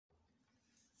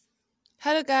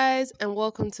Hello, guys, and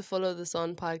welcome to Follow the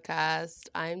Sun podcast.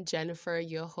 I'm Jennifer,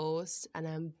 your host, and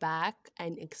I'm back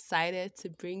and excited to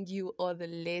bring you all the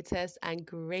latest and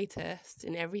greatest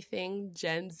in everything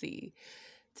Gen Z.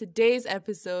 Today's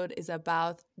episode is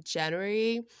about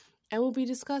January, and we'll be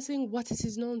discussing what it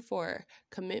is known for,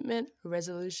 commitment,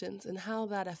 resolutions, and how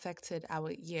that affected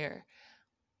our year.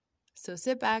 So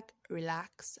sit back,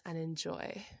 relax, and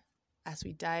enjoy as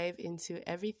we dive into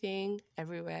everything,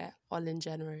 everywhere, all in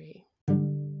January.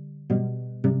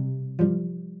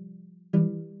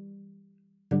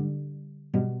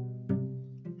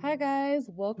 Hi guys,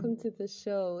 welcome to the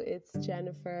show. It's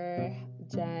Jennifer,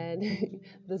 Jen,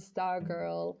 the star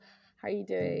girl. How are you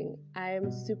doing? I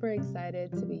am super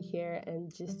excited to be here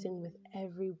and gisting with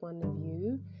every one of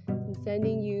you and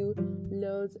sending you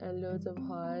loads and loads of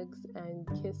hugs and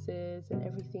kisses and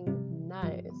everything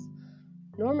nice.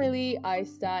 Normally, I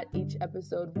start each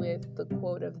episode with the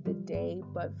quote of the day,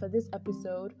 but for this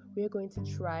episode, we are going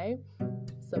to try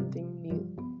something new.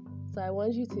 So I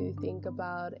want you to think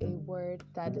about a word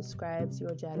that describes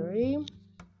your January,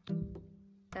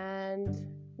 and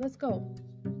let's go.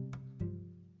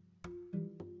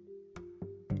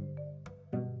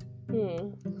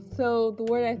 So the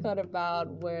word I thought about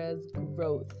was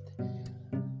growth.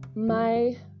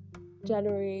 My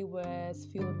January was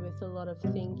filled with a lot of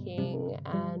thinking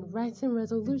and writing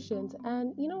resolutions,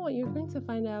 and you know what? You're going to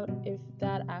find out if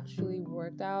that actually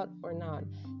worked out or not.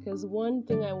 Because one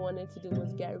thing I wanted to do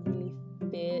was get really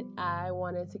fit. I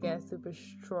wanted to get super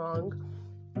strong.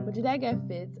 But did I get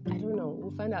fit? I don't know.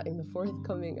 We'll find out in the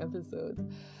forthcoming episodes.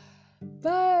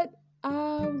 But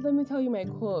let me tell you my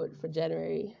quote for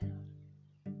January.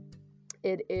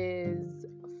 It is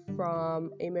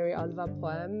from a Mary Oliver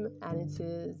poem, and it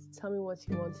is, "Tell me what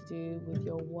you want to do with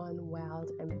your one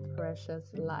wild and precious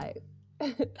life."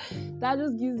 That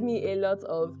just gives me a lot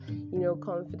of,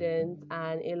 confidence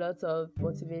and a lot of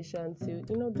motivation to,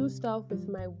 do stuff with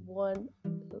my one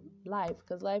life,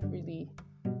 because life is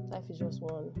just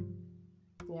one.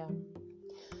 Yeah.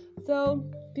 So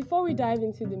before we dive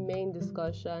into the main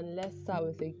discussion, let's start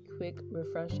with a quick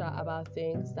refresher about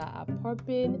things that are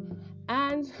popping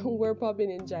and were popping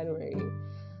in January.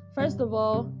 First of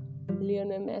all,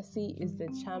 Lionel Messi is the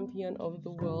champion of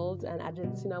the world and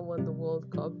Argentina won the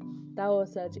World Cup. That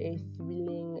was such a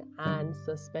thrilling and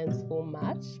suspenseful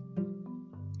match.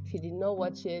 If you did not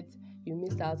watch it, you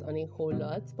missed out on a whole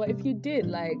lot. But if you did,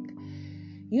 a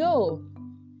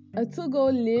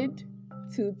 2-goal lead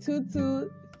to 2-2,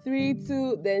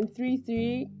 3-2, then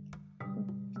 3-3.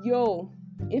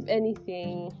 If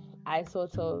anything, I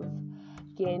sort of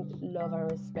gained love and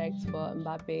respect for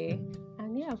Mbappe.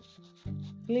 And yeah,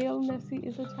 Leo Messi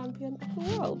is a champion of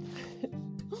the world.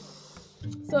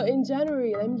 So in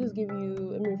January, let me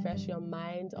refresh your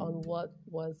mind on what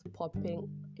was popping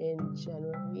in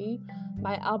January.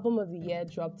 My album of the year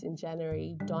dropped in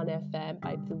January, Dawn FM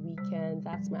by The Weeknd.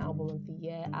 That's my album of the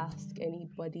year. Ask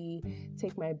anybody.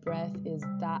 Take My Breath is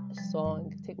that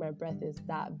song. Take My Breath is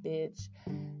that bitch.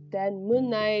 Then Moon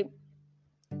Knight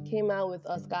came out with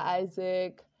Oscar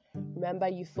Isaac. Remember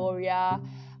Euphoria?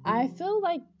 I feel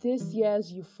like this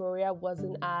year's Euphoria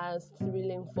wasn't as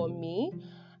thrilling for me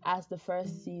as the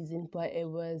first season, but it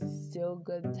was still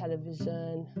good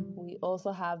television. We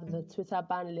also have the Twitter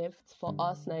ban lift for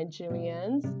us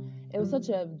Nigerians. It was such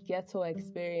a ghetto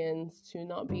experience to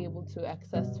not be able to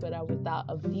access Twitter without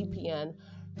a VPN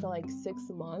for 6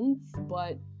 months,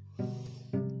 but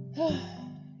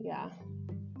yeah.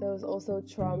 There was also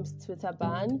Trump's Twitter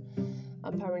ban,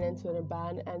 a permanent Twitter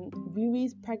ban, and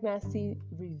Riri's pregnancy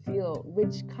reveal,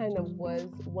 which kind of was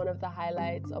one of the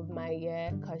highlights of my year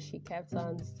because she kept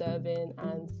on serving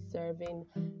and serving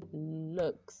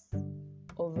looks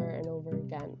over and over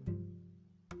again.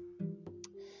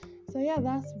 So yeah,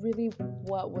 that's really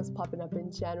what was popping up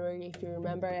in January. If you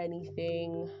remember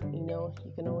anything, you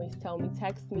can always tell me.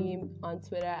 Text me on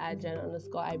Twitter at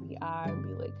Jen_IBR and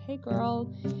be like, "Hey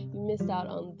girl, you missed out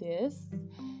on this."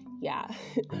 Yeah.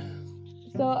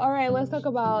 So, all right, let's talk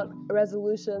about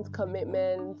resolutions,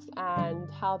 commitments,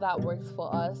 and how that works for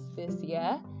us this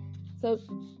year. So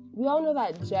we all know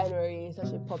that January is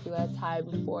such a popular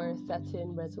time for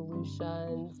setting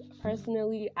resolutions.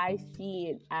 Personally, I see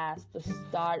it as the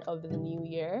start of the new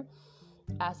year,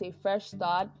 as a fresh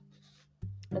start,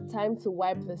 a time to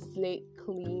wipe the slate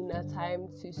clean, a time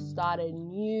to start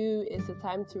anew. It's a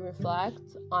time to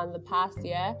reflect on the past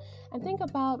year and think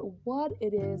about what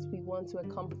it is we want to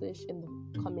accomplish in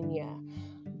the coming year.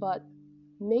 But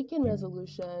making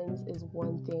resolutions is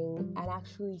one thing, and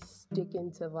actually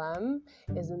sticking to them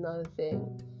is another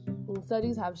thing. And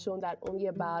studies have shown that only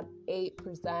about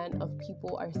 8% of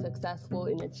people are successful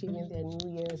in achieving their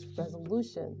New Year's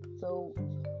resolution. So,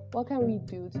 what can we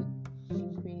do to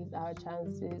increase our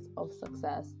chances of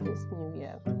success this new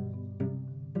year?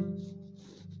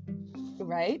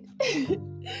 Right?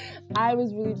 I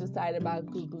was really decided about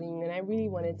Googling, and I really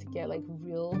wanted to get like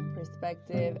real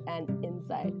perspective and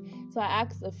insight. So I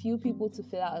asked a few people to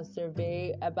fill out a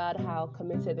survey about how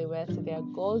committed they were to their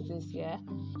goals this year.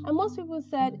 And most people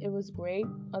said it was great.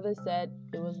 Others said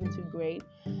it wasn't too great.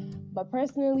 But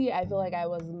personally, I feel like I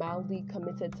was mildly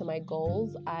committed to my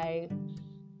goals. I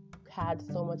had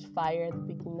so much fire at the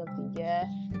beginning of the year,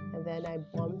 and then I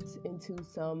bumped into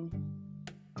some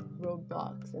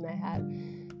roadblocks, and I had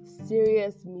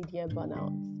serious media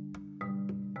burnouts.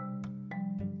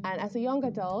 And as a young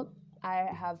adult, I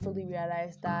have fully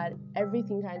realized that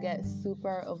everything can get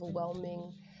super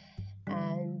overwhelming,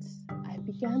 and I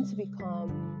began to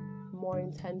become more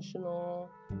intentional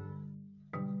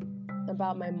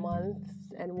about my months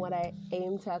and what I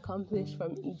aim to accomplish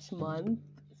from each month.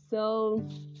 So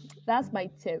that's my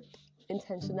tip: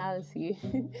 intentionality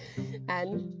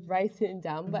and writing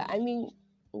down. But I mean,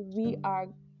 we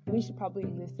should probably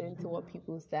listen to what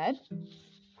people said.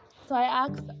 So I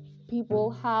asked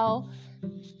people how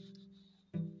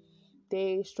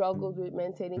they struggled with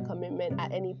maintaining commitment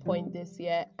at any point this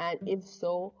year, and if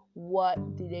so,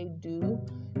 what did they do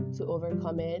to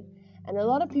overcome it? And a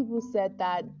lot of people said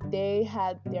that they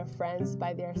had their friends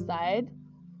by their side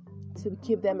to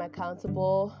keep them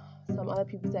accountable. Some other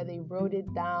people said they wrote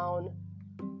it down.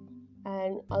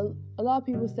 And a lot of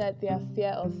people said their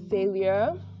fear of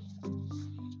failure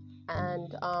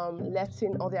and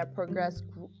letting all their progress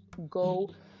go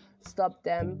stop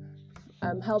them,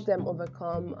 help them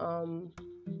overcome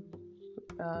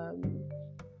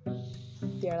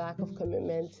their lack of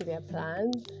commitment to their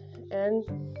plans. And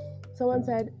someone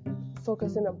said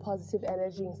focusing on positive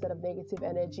energy instead of negative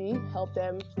energy help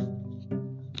them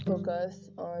focus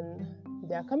on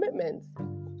their commitments.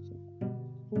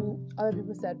 Other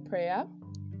people said prayer.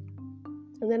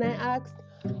 And then I asked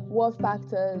what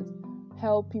factors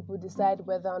help people decide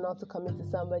whether or not to commit to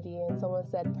somebody, and someone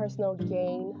said personal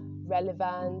gain,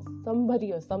 relevance,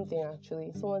 somebody or something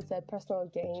actually. Someone said personal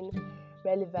gain,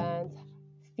 relevance,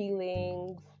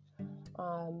 feelings,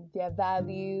 their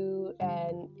value,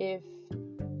 and if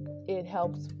it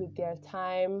helps with their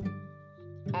time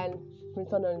and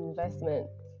return on investment.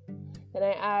 Then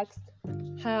I asked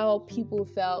how people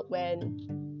felt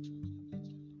when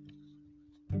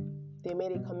they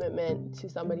made a commitment to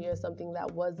somebody or something that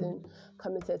wasn't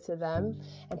committed to them,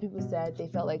 and people said they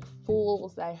felt like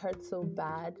fools, that hurt so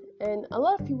bad. And a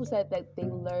lot of people said that they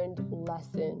learned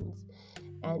lessons,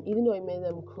 and even though it made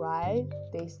them cry,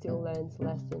 they still learned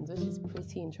lessons, which is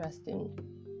pretty interesting.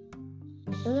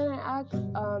 And then I asked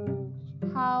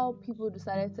how people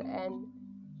decided to end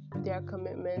their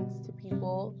commitments to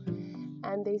people,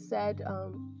 and they said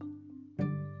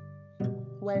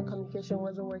when communication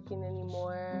wasn't working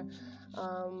anymore,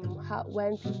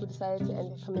 when people decided to end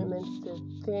their commitments to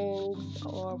things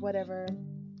or whatever.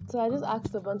 So I just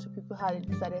asked a bunch of people how they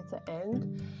decided to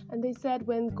end, and they said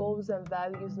when goals and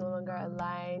values no longer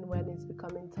align, when it's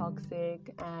becoming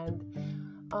toxic, and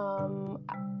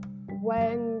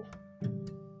when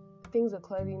things are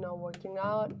clearly not working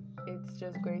out, it's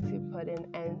just great to put an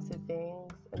end to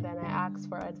things. And then I asked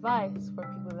for advice for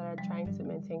people that are trying to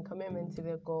maintain commitment to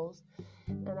their goals.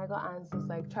 And I got answers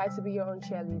like, try to be your own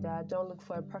cheerleader. Don't look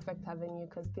for a perfect avenue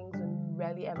because things will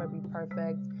rarely ever be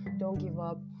perfect. Don't give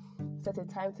up. Set a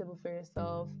timetable for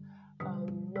yourself.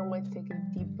 Know when to take a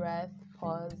deep breath,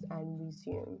 pause, and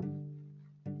resume.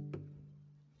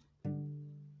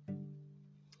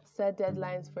 Set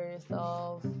deadlines for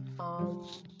yourself.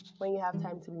 When you have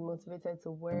time to be motivated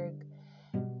to work,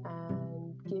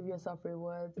 and give yourself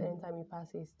rewards anytime you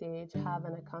pass a stage. Have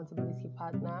an accountability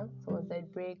partner. Someone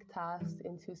said break tasks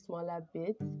into smaller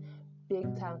bits.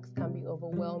 Big tasks can be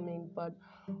overwhelming, but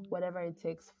whatever it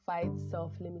takes, fight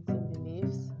self-limiting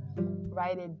beliefs.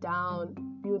 Write it down.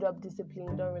 Build up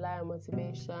discipline. Don't rely on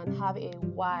motivation. Have a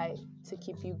why to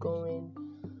keep you going.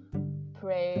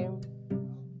 Pray.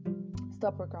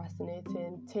 Stop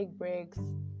procrastinating. Take breaks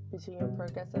between your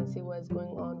progress and see what is going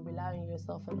on. Rely on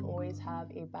yourself and always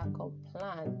have a backup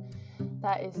plan.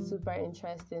 That is super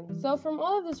interesting. So from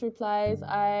all of these replies,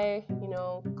 I,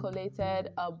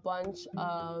 collated a bunch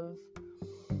of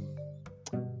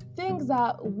things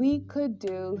that we could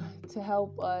do to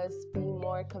help us be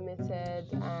more committed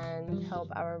and help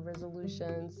our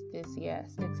resolutions this year,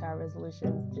 stick to our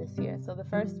resolutions this year. So the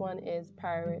first one is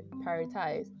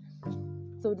prioritize.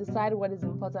 So decide what is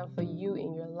important for you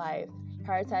in your life.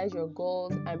 Prioritize your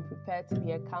goals and prepare to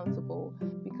be accountable,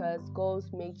 because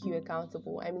goals make you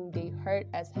accountable. I mean, they hurt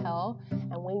as hell,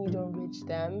 and when you don't reach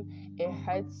them, it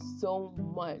hurts so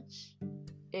much.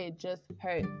 It just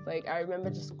hurts. Like, I remember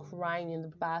just crying in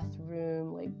the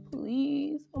bathroom, like,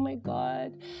 please, oh my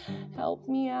God, help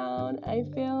me out. I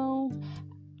failed.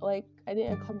 Like, I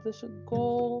didn't accomplish a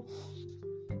goal.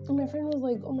 And my friend was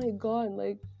like, oh my God,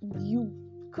 like, you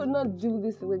could not do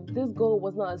this. Like, this goal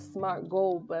was not a smart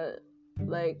goal, but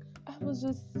like, I was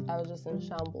just in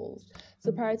shambles.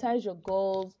 So prioritize your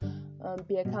goals,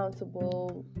 be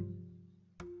accountable,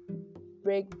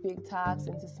 break big tasks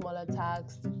into smaller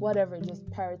tasks, whatever, just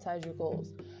prioritize your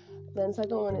goals. Then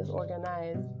second one is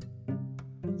organize.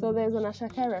 So there's an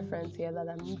Ashake reference here that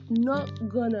I'm not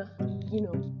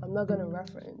gonna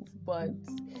reference, but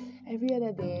every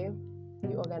other day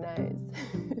you organize.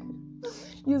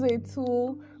 Use a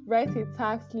tool, write a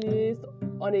task list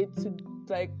on a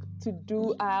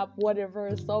to-do app,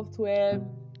 whatever, software,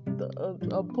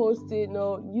 a post-it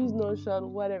note, use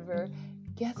Notion, whatever.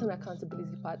 Get an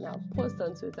accountability partner, post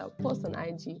on Twitter, post on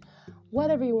IG,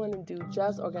 whatever you want to do,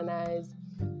 just organize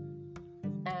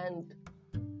and,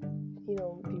 be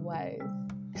wise.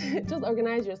 Just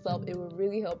organize yourself. It will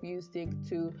really help you stick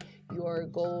to your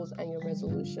goals and your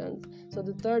resolutions. So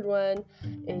the third one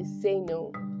is say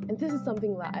no. And this is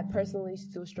something that I personally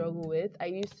still struggle with. I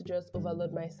used to just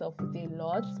overload myself with a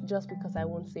lot just because I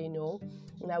won't say no,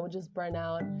 and I would just burn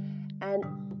out. And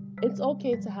it's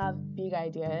okay to have big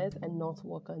ideas and not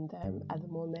work on them at the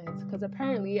moment, because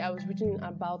apparently I was reading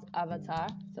about Avatar.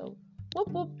 So whoop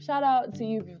whoop, shout out to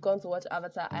you if you've gone to watch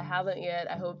Avatar. I haven't yet.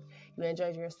 I hope you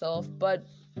enjoyed yourself. But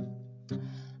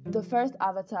the first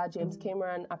Avatar, James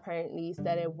Cameron apparently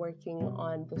started working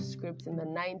on the script in the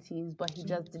 90s, but he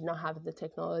just did not have the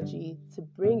technology to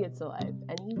bring it to life.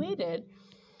 And he waited.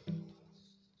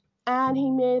 And he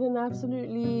made an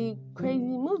absolutely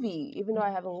crazy movie, even though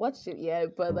I haven't watched it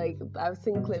yet. But like, I've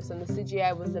seen clips, and the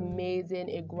CGI was amazing.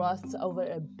 It grossed over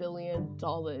 $1 billion,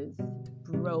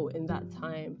 bro, in that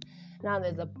time. Now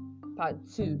there's a part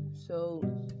 2. So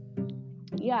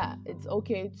yeah, it's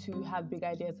okay to have big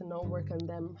ideas and not work on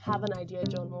them. Have an idea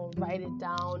journal, write it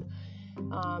down.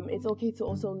 It's okay to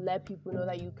also let people know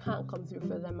that you can't come through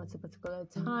for them at a particular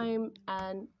time,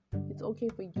 and it's okay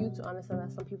for you to understand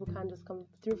that some people can't just come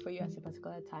through for you at a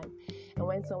particular time. And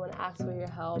when someone asks for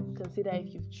your help, consider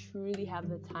if you truly have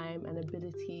the time and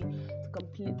ability to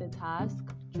complete the task.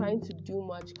 Trying to do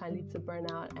much can lead to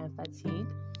burnout and fatigue.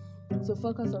 So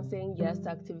focus on saying yes to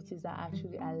activities that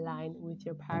actually align with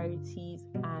your priorities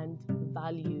and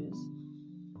values.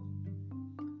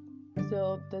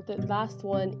 So the last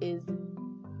one is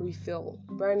refill.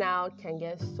 Burnout can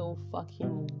get so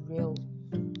fucking real,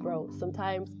 bro.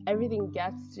 Sometimes everything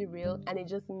gets too real, and it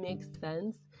just makes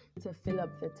sense to fill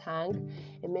up the tank.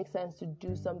 It makes sense to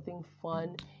do something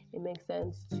fun. It makes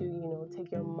sense to,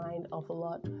 take your mind off a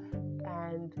lot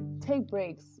and take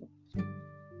breaks.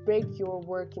 Break your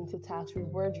work into tasks,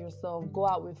 reward yourself, go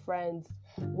out with friends,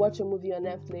 watch a movie on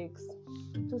Netflix,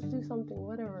 just do something,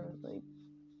 whatever. Like,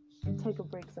 take a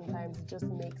break sometimes. It just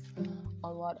makes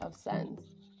a lot of sense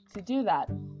to do that.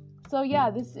 So yeah,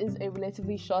 this is a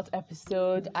relatively short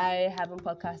episode. I haven't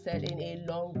podcasted in a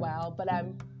long while, but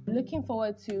I'm looking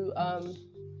forward to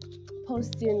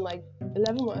posting like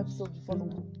 11 more episodes before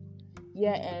the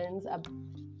year ends,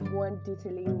 one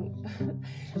detailing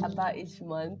about each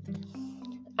month.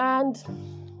 And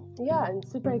yeah, I'm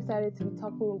super excited to be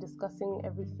talking and discussing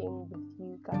everything with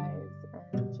you guys,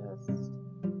 and just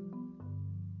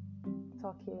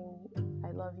talking.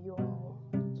 I love you all.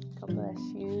 God bless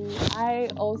you. I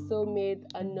also made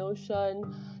a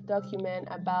Notion document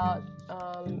about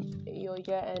your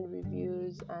year-end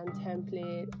reviews and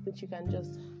template, which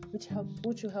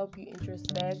will help you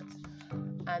introspect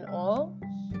and all.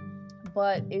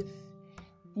 But if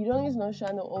you don't use Notion,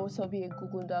 there'll also be a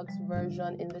Google Docs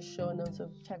version in the show notes, so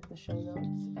check the show notes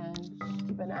and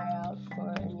keep an eye out for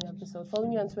a new episode. Follow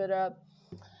me on Twitter.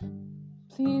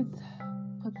 Please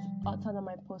turn on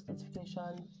my post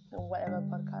notifications on whatever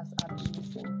podcast app you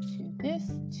listen to this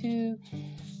to.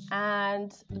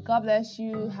 And God bless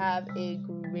you. Have a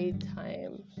great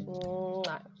time.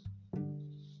 Mwah.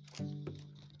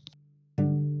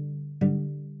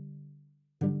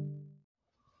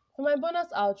 For my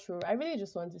bonus outro, I really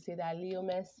just want to say that Leo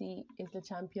Messi is the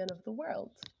champion of the world.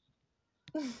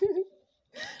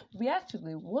 We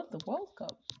actually won the World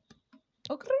Cup.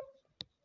 Okay.